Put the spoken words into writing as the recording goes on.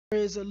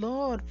Praise the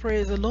Lord,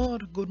 praise the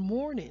Lord. Good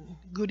morning,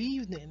 good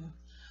evening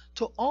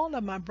to all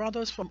of my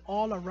brothers from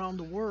all around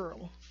the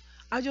world.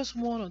 I just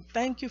want to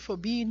thank you for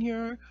being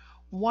here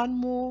one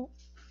more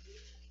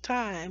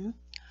time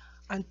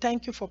and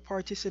thank you for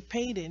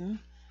participating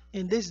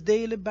in this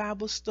daily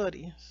Bible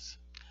studies.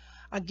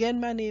 Again,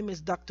 my name is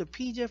Dr.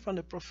 PJ from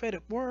the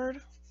Prophetic Word,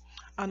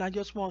 and I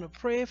just want to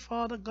pray,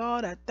 Father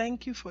God, I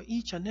thank you for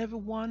each and every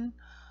one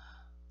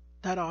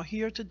that are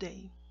here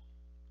today.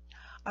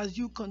 As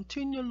you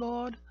continue,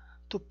 Lord,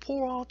 to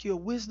pour out your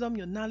wisdom,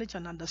 your knowledge,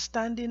 and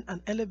understanding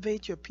and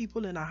elevate your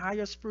people in a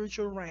higher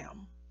spiritual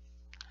realm.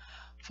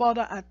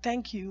 Father, I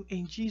thank you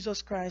in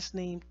Jesus Christ's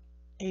name.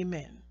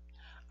 Amen.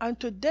 And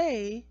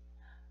today,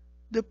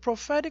 the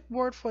prophetic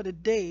word for the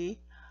day,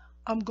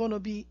 I'm going to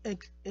be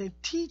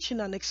teaching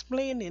and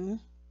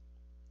explaining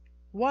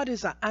what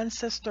is an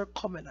ancestor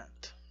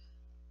covenant.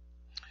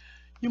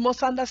 You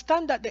must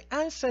understand that the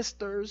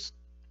ancestors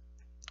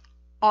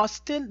are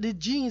still, the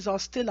genes are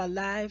still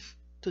alive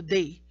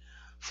today.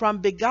 From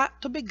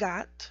begat to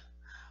begat,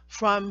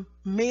 from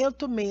male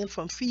to male,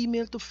 from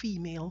female to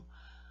female,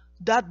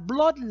 that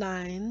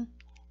bloodline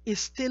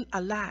is still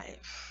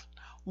alive.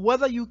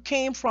 Whether you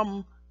came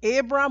from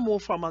Abraham or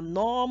from a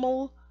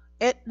normal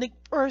ethnic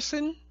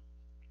person,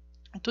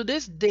 to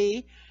this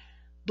day,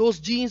 those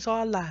genes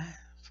are alive.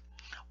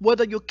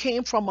 Whether you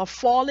came from a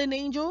fallen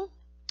angel,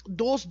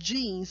 those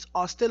genes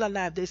are still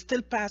alive. They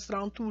still pass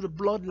down through the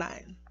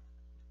bloodline.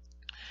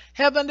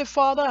 Heavenly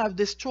Father has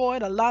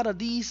destroyed a lot of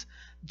these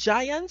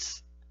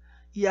giants.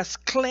 He has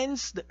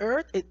cleansed the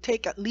earth. It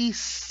takes at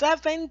least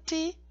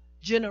 70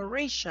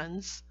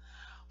 generations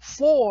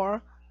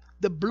for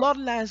the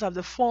bloodlines of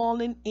the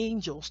fallen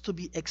angels to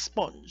be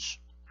expunged.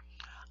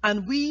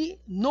 And we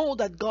know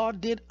that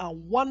God did a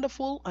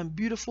wonderful and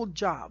beautiful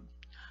job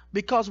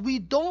because we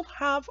don't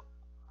have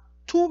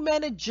too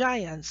many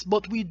giants,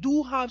 but we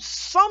do have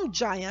some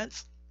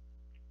giants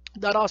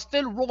that are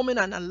still roaming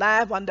and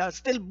alive and are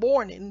still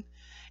born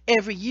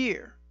every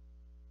year.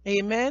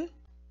 Amen.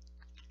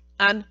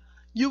 And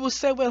you will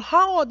say, well,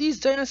 how are these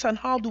giants and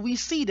how do we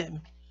see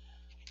them?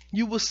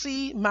 You will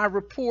see my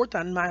report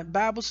and my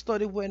Bible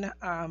study when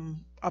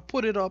I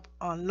put it up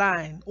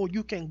online, or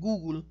you can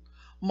Google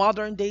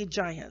modern day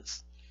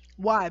giants.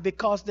 Why?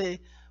 Because they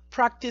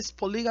practice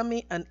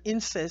polygamy and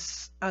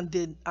incest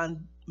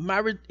and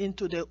married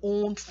into their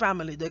own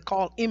family. They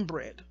call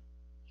inbred.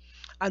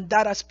 And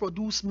that has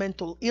produced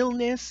mental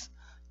illness,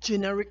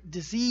 generic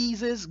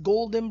diseases,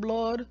 golden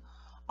blood,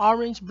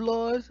 orange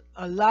blood,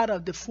 a lot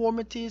of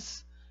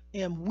deformities,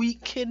 and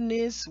weak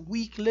kidneys,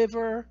 weak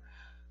liver,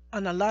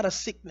 and a lot of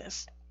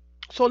sickness.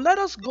 So let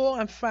us go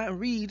and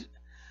read.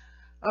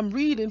 I'm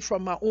reading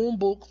from my own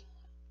book,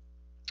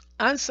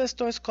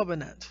 Ancestors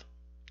Covenant.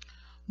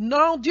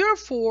 Now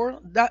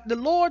therefore that the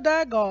Lord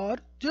thy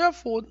God,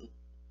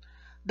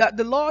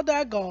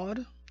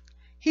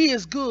 he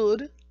is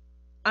good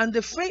and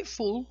the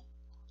faithful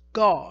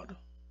God,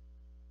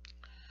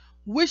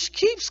 which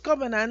keeps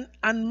covenant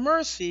and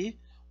mercy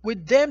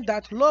with them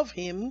that love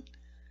him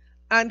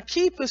and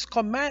keep his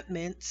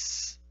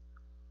commandments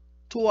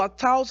to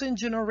 1,000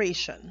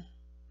 generations.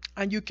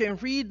 And you can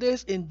read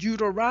this in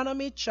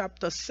Deuteronomy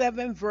chapter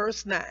 7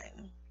 verse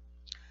 9.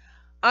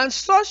 And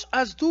such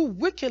as do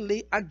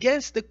wickedly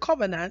against the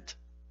covenant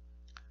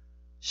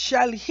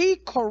shall he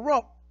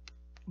corrupt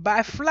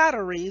by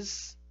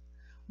flatteries,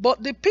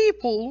 but the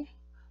people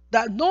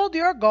that know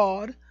their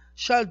God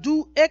shall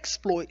do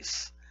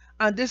exploits.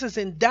 And this is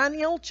in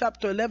Daniel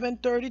chapter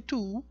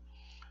 11:32,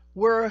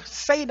 where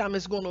Satan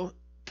is going to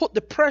put the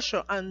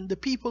pressure on the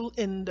people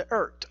in the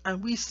earth.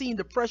 And we've seen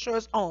the pressure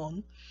is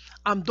on,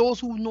 and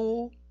those who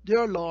know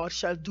their Lord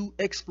shall do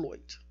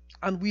exploit.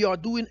 And we are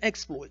doing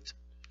exploit.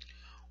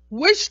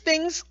 Which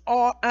things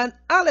are an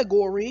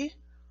allegory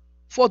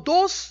for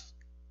these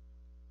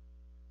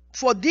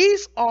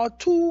are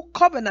two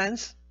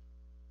covenants,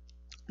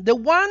 the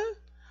one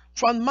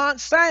from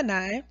Mount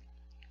Sinai,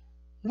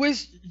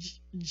 which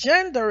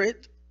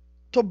gendereth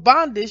to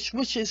bondage,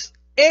 which is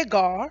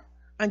Agar,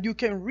 and you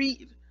can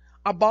read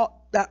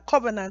about that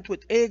covenant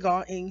with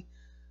Agar in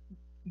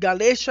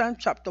Galatians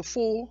chapter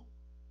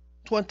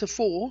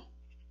 4:24.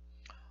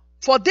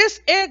 For this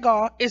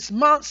Agar is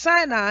Mount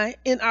Sinai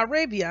in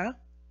Arabia,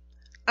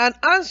 an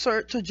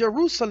answer to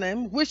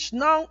Jerusalem, which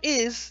now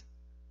is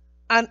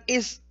and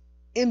is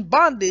in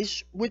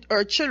bondage with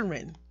her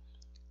children.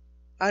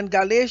 And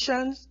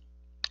Galatians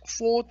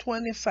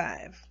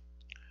 4:25.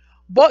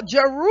 But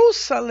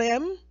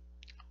Jerusalem,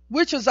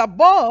 which is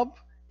above,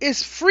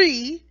 is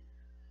free,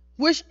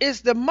 which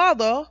is the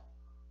mother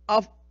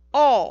of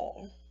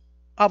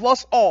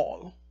us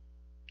all.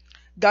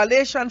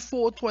 Galatians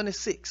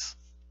 4:26.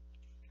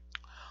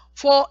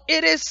 For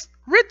it is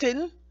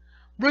written,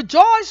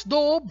 rejoice,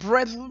 thou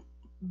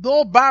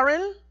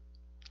barren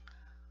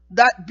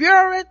that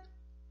beareth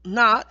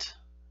not,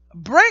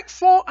 break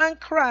forth and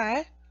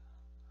cry,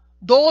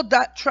 thou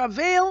that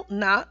travail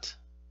not,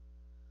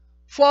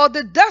 for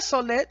the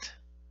desolate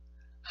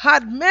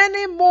had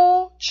many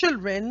more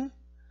children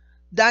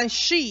than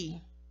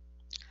she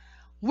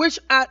which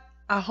had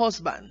a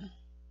husband.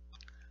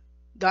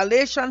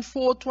 Galatians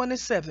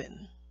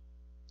 4:27.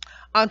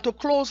 And to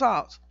close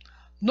out,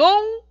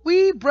 know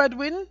we,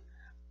 brethren,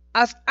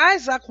 as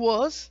Isaac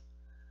was,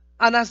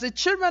 and as the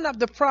children of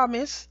the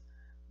promise,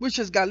 which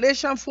is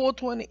Galatians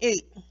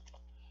 4:28.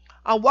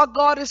 And what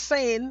God is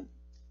saying,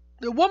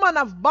 the woman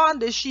of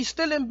bondage, she's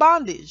still in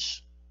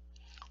bondage.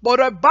 But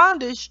her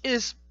bondage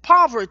is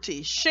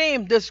poverty,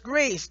 shame,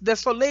 disgrace,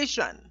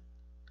 desolation.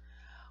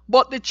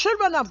 But the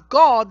children of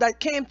God that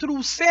came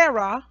through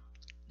Sarah,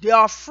 they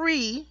are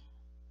free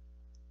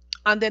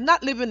and they're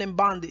not living in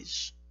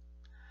bondage.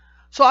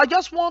 So I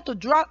just want to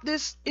drop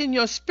this in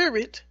your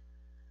spirit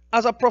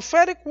as a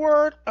prophetic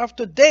word of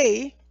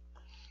today.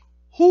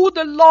 Who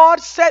the Lord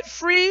set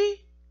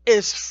free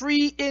is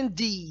free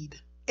indeed.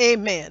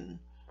 Amen.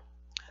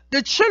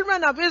 The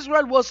children of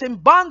Israel was in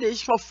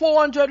bondage for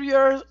 400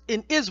 years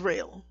in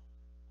Israel.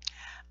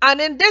 And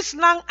in this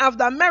land of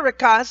the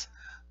Americas,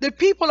 the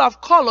people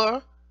of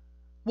color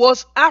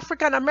was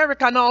African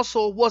American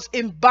also was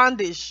in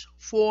bondage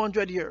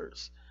 400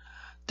 years.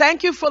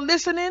 Thank you for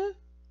listening.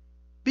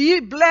 Be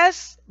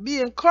blessed, be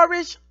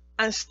encouraged,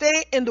 and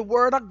stay in the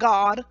Word of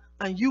God,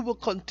 and you will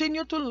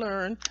continue to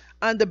learn.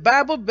 And the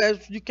Bible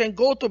best, you can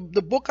go to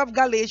the book of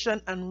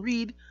Galatians and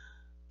read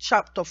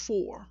chapter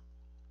 4.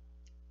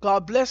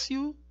 God bless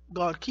you.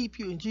 God keep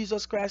you in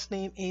Jesus Christ's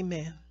name.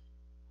 Amen.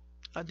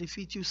 I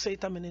defeat you,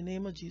 Satan, in the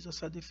name of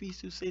Jesus. I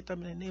defeat you,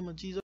 Satan, in the name of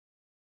Jesus.